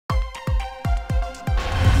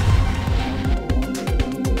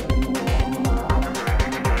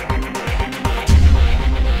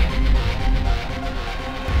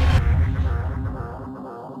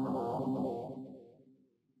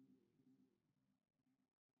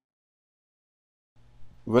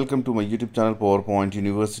Welcome to my YouTube channel PowerPoint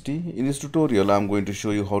University. In this tutorial, I'm going to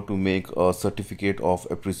show you how to make a certificate of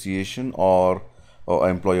appreciation or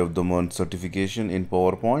employee of the month certification in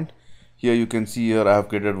PowerPoint. Here you can see here I have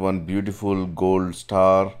created one beautiful gold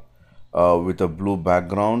star with a blue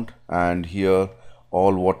background, and here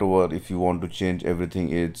all whatever, if you want to change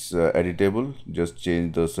everything, it's editable. Just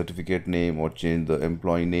change the certificate name or change the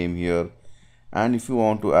employee name here, and if you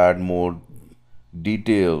want to add more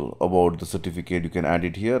detail about the certificate, you can add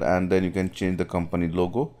it here, and then you can change the company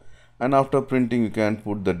logo, and after printing you can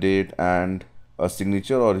put the date and a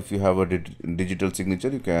signature, or if you have a digital signature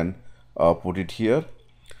you can put it here.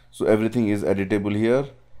 So everything is editable here.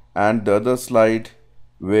 And the other slide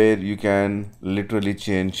where you can literally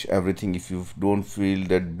change everything. If you don't feel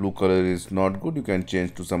that blue color is not good, you can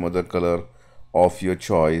change to some other color of your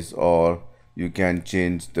choice, or you can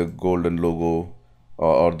change the golden logo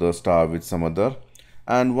or the star with some other.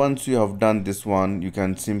 And once you have done this one, you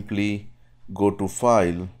can simply go to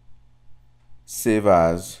file, save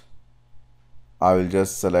as. I will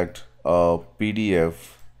just select a PDF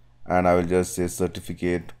and I will just say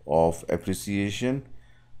certificate of appreciation,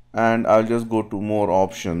 and I'll just go to more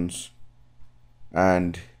options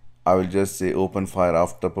and I will just say open file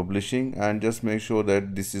after publishing, and just make sure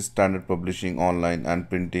that this is standard publishing online and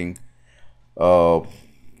printing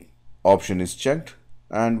option is checked.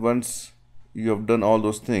 And once you have done all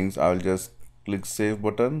those things, I will just click save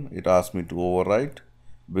button. It asks me to overwrite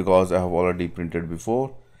because I have already printed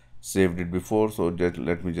before, saved it before, so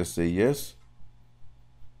let me just say yes.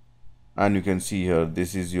 And you can see here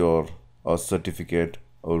this is your certificate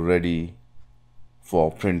ready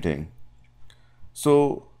for printing.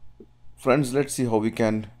 So friends, let's see how we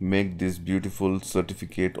can make this beautiful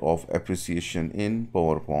certificate of appreciation in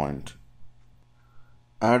PowerPoint.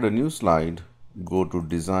 Add a new slide, go to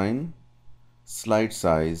design, slide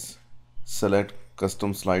size, select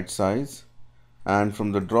custom slide size, and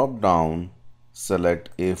from the drop down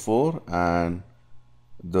select A4 and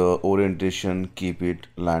the orientation keep it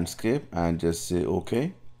landscape, and just say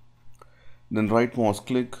OK. Then right mouse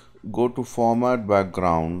click, go to format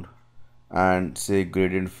background and say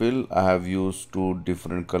gradient fill. I have used two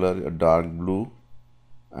different color, a dark blue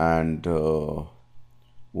and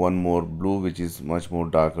one more blue which is much more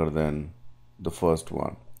darker than the first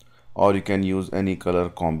one, or you can use any color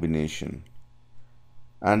combination.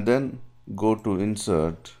 And then go to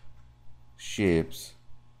insert, shapes,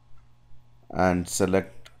 and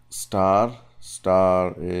select star.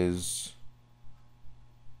 Star is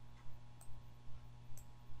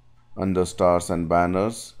under stars and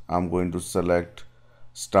banners. I'm going to select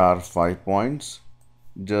star 5 points.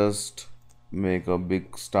 Just make a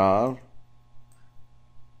big star.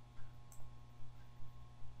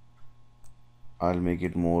 I'll make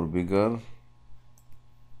it more bigger,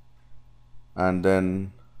 and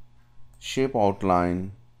then shape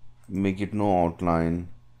outline, make it no outline,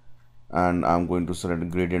 and I'm going to select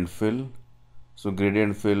gradient fill. So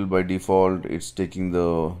gradient fill by default it's taking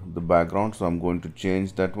the background, so I'm going to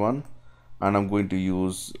change that one, and I'm going to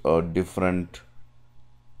use different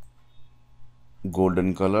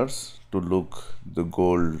golden colors to look the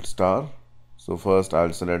gold star. So first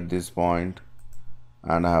I'll select this point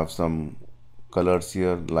and I have some colors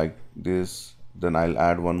here like this. Then I'll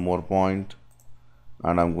add one more point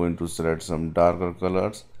and I'm going to select some darker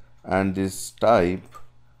colors, and this type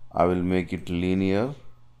I will make it linear,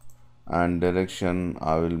 and direction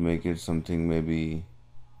I will make it something maybe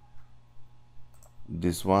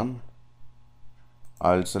this one.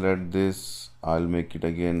 I'll select this, I'll make it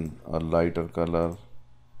again a lighter color.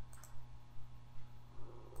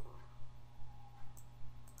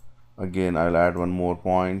 Again I'll add one more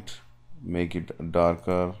point, make it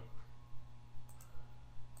darker.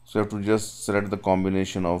 So you have to just select the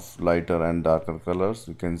combination of lighter and darker colors.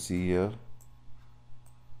 You can see here.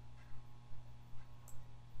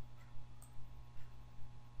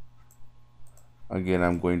 Again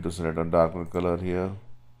I'm going to select a darker color here.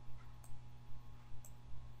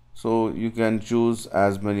 So you can choose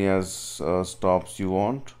as many as stops you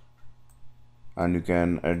want, and you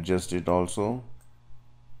can adjust it also.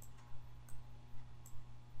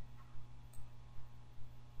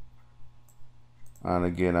 And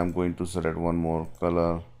again I'm going to select one more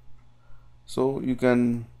color. So you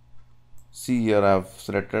can see here I have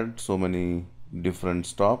selected so many different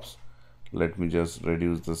stops. Let me just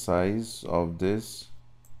reduce the size of this,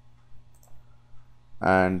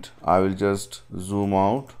 and I will just zoom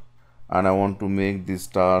out, and I want to make this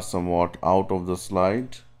star somewhat out of the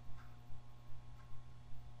slide.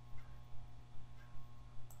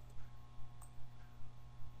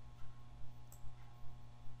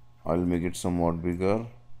 I'll make it somewhat bigger.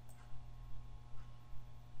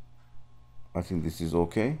 I think this is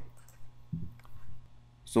okay.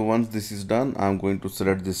 So once this is done, I'm going to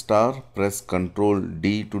select the star, press Ctrl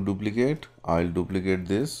D to duplicate. I'll duplicate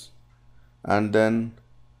this, and then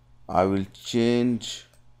I will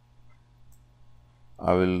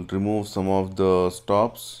remove some of the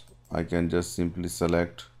stops. I can just simply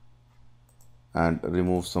select and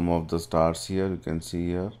remove some of the stars here. You can see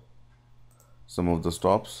here some of the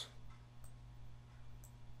stops.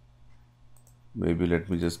 Maybe let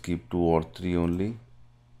me just keep 2 or 3 only.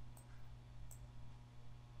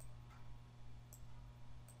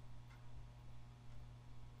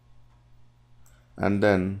 And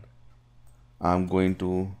then I'm going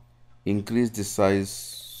to increase the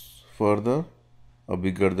size further,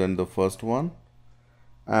 bigger than the first one,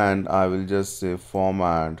 and I will just say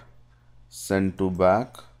format send to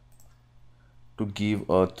back to give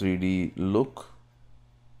a 3D look.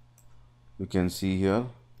 You can see here.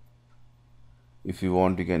 If you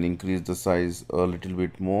want, you can increase the size a little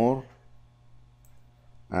bit more,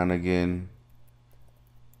 and again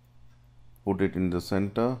put it in the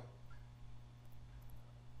center.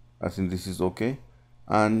 I think this is okay.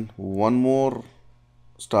 And one more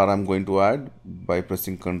star I'm going to add by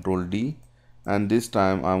pressing Ctrl D, and this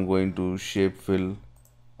time I'm going to shape fill.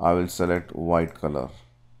 I will select white color,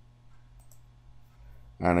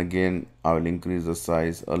 and again I will increase the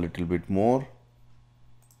size a little bit more,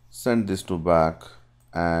 send this to back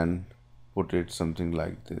and put it something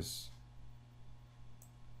like this.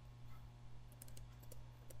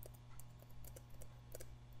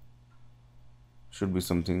 Should be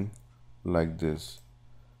something like this.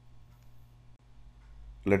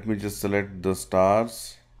 Let me just select the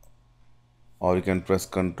stars, or you can press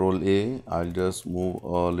Ctrl A. I'll just move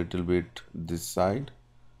a little bit this side.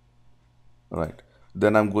 Right.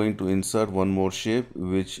 Then I'm going to insert one more shape,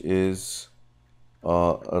 which is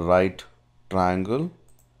a right triangle.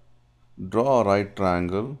 Draw a right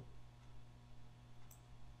triangle,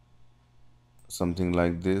 something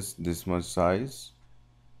like this much size.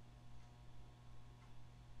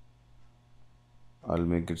 I'll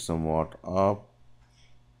make it somewhat up.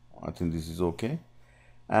 I think this is okay.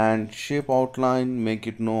 And shape outline, make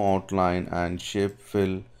it no outline, and shape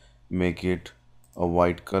fill, make it a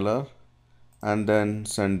white color, and then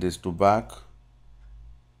send this to back.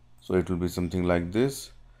 So it will be something like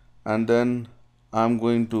this. And then I'm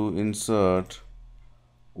going to insert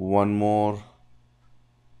one more,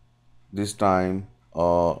 this time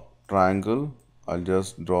a triangle. I'll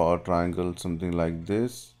just draw a triangle something like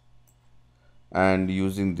this, and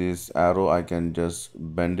using this arrow I can just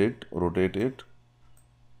bend it, rotate it,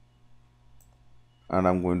 and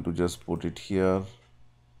I'm going to just put it here,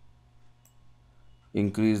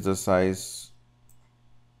 increase the size,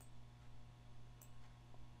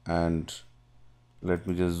 and let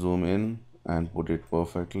me just zoom in and put it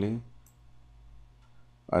perfectly.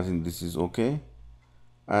 I think this is okay.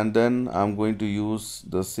 And then I'm going to use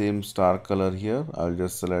the same star color here. I'll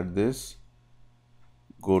just select this,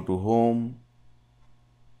 go to home,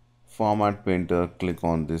 format painter, click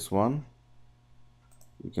on this one.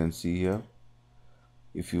 You can see here.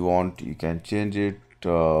 If you want, you can change it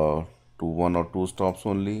to 1 or 2 stops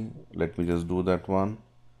only. Let me just do that one.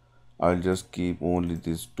 I'll just keep only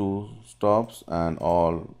these 2 stops, and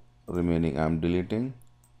all remaining I'm deleting.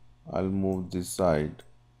 I'll move this side.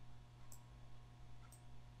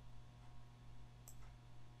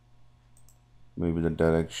 Maybe the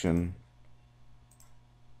direction,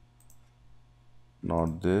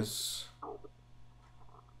 not this.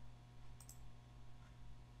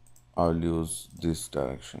 I'll use this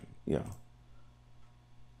direction. Yeah.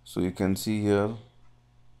 So you can see here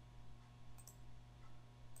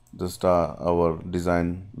the star, our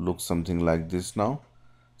design looks something like this now.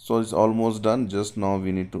 So it's almost done. Just now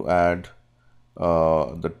we need to add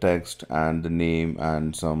the text and the name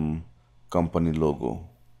and some company logo.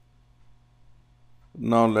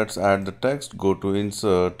 Now let's add the text. Go to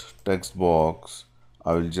insert text box.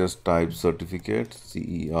 I will just type certificate,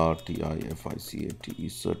 CERTIFICATE,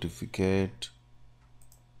 certificate,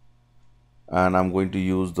 and I'm going to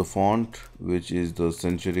use the font which is the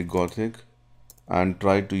Century Gothic, and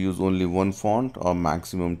try to use only one font or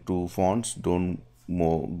maximum 2 fonts. Don't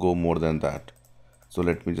go more than that. So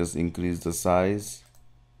let me just increase the size,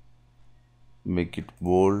 make it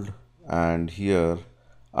bold, and here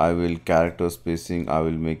I will character spacing, I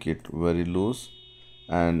will make it very loose,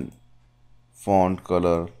 and font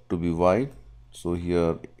color to be white. So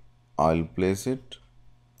here I'll place it,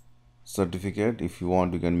 certificate. If you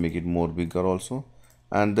want, you can make it more bigger also,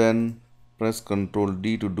 and then press Ctrl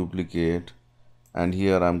D to duplicate, and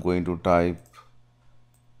here I'm going to type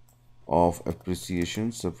of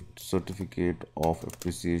appreciation, certificate of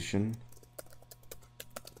appreciation,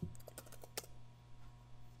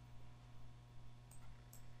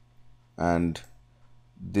 and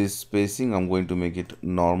this spacing I'm going to make it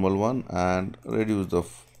normal one and reduce the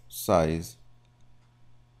size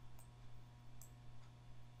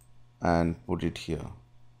and put it here,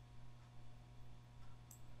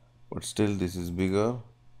 but still this is bigger.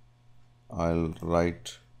 I'll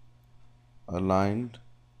write aligned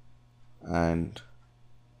and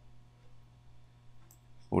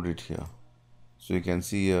put it here. So you can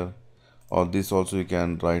see here, or this also you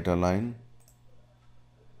can write align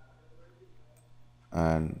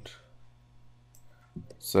and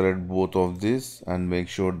select both of this and make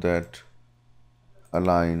sure that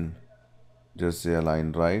align, just say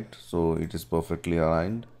align right, so it is perfectly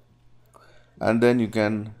aligned. And then you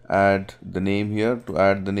can add the name here. To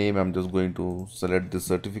add the name, I'm just going to select the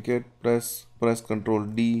certificate, press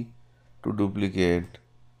Ctrl D to duplicate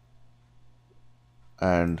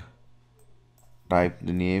and type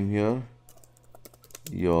the name here,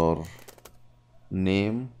 your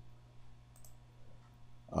name.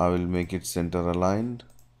 I will make it center aligned.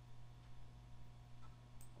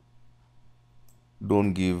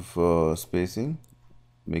 Don't give spacing,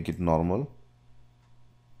 make it normal.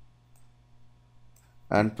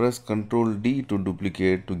 And press Ctrl D to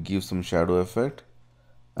duplicate to give some shadow effect.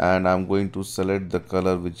 And I'm going to select the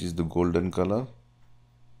color which is the golden color,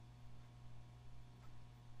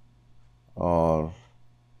 or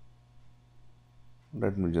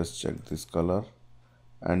let me just check this color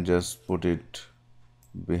and just put it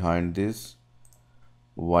behind this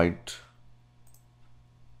white.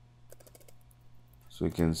 So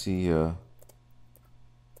you can see here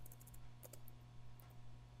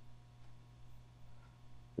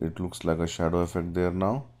it looks like a shadow effect there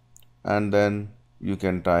now. And then you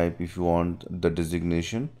can type if you want the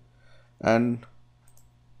designation, and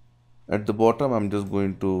at the bottom I'm just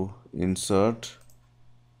going to insert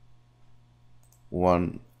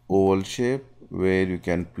one oval shape where you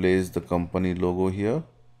can place the company logo here,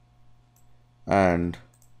 and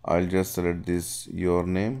I'll just select this your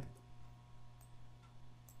name,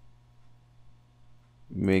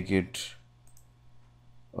 make it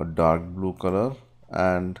a dark blue color,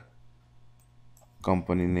 and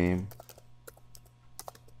company name,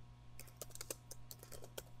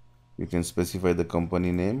 you can specify the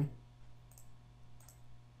company name,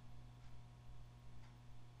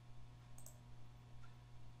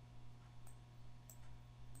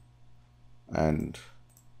 and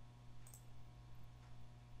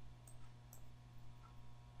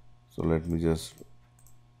so let me just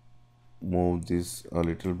move this a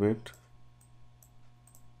little bit.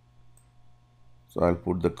 So I'll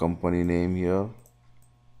put the company name here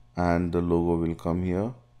and the logo will come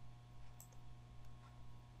here.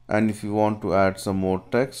 And if you want to add some more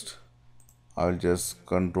text, I'll just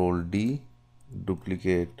Ctrl D,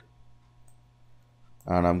 duplicate,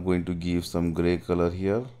 and I'm going to give some gray color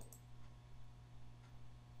here,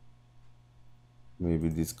 maybe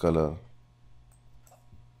this color.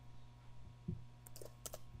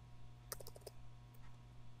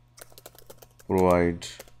 Provide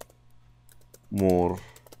more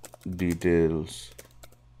details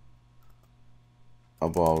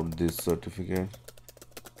about this certificate.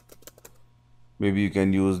 Maybe you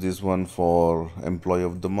can use this one for employee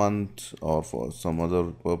of the month or for some other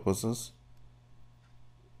purposes.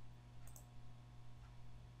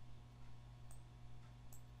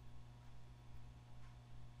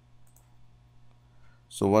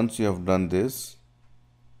 So once you have done this,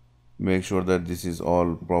 make sure that this is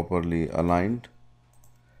all properly aligned,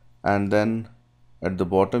 and then at the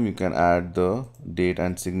bottom you can add the date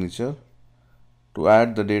and signature. To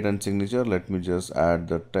add the date and signature, let me just add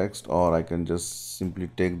the text, or I can just simply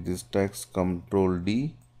take this text, Ctrl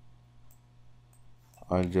D,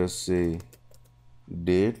 I'll just say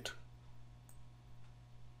date,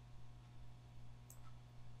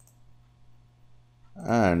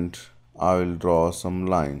 and I will draw some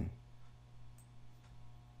line,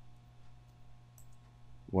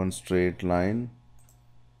 one straight line,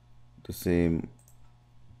 the same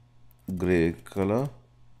gray color.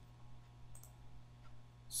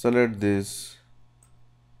 Select this,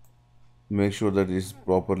 make sure that it is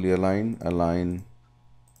properly aligned, align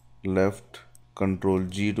left, Ctrl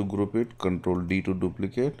G to group it, Ctrl D to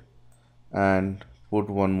duplicate, and put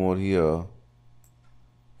one more here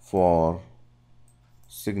for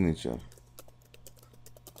signature.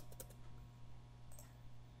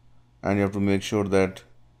 And you have to make sure that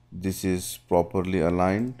this is properly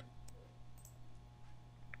aligned,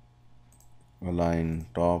 align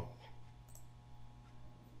top.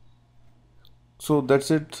 So that's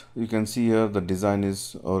it. You can see here the design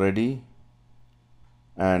is already,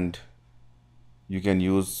 and you can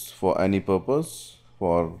use for any purpose,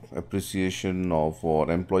 for appreciation or for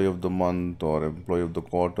employee of the month or employee of the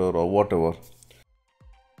quarter or whatever.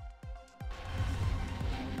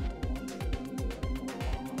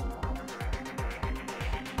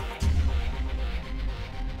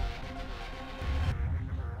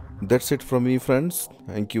 That's it from me, friends.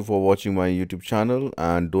 Thank you for watching my YouTube channel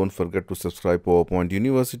and don't forget to subscribe PowerPoint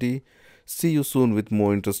University. See you soon with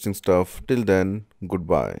more interesting stuff. Till then,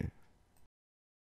 goodbye.